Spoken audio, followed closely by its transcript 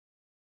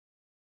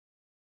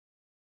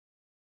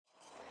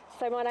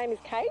So my name is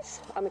Kate.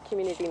 I'm a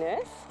community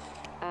nurse.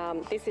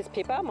 This is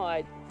Pippa,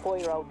 my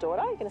 4-year-old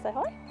daughter. You going to say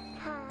hi?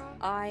 Hi.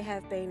 I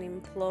have been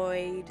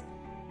employed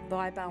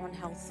by Barwon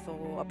Health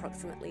for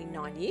approximately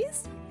 9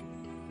 years.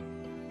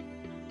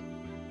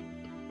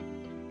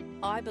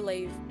 I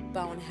believe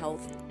Barwon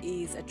Health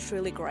is a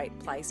truly great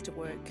place to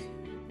work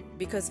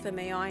because for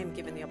me I am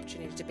given the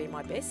opportunity to be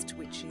my best,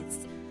 which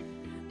is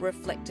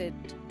reflected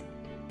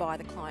by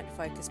the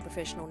client-focused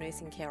professional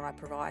nursing care I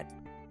provide.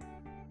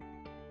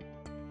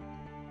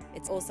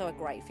 It's also a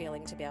great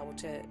feeling to be able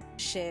to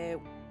share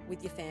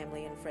with your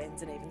family and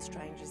friends and even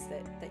strangers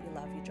that you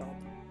love your job.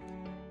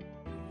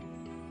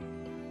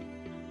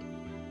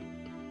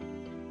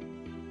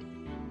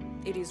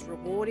 It is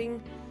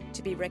rewarding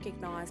to be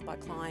recognised by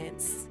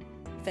clients,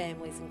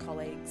 families and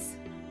colleagues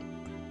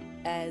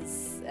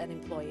as an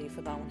employee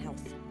for Barwon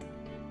Health.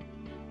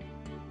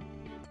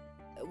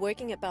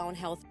 Working at Barwon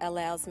Health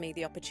allows me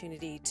the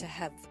opportunity to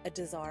have a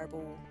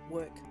desirable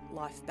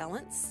work-life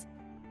balance.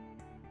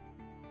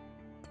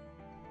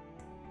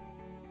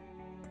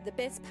 The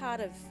best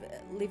part of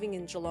living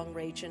in Geelong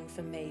region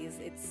for me is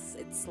its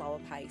slower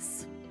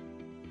pace.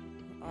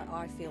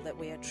 I feel that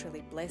we are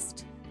truly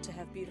blessed to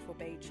have beautiful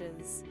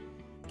beaches,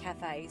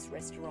 cafes,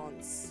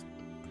 restaurants,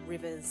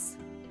 rivers,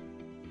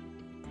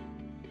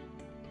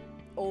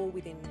 all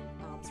within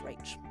arm's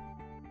reach.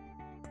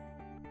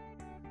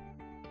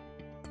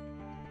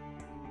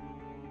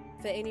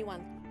 For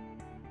anyone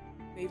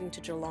moving to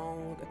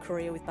Geelong, a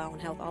career with Barwon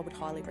Health, I would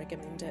highly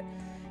recommend it.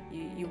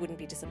 You wouldn't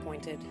be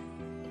disappointed.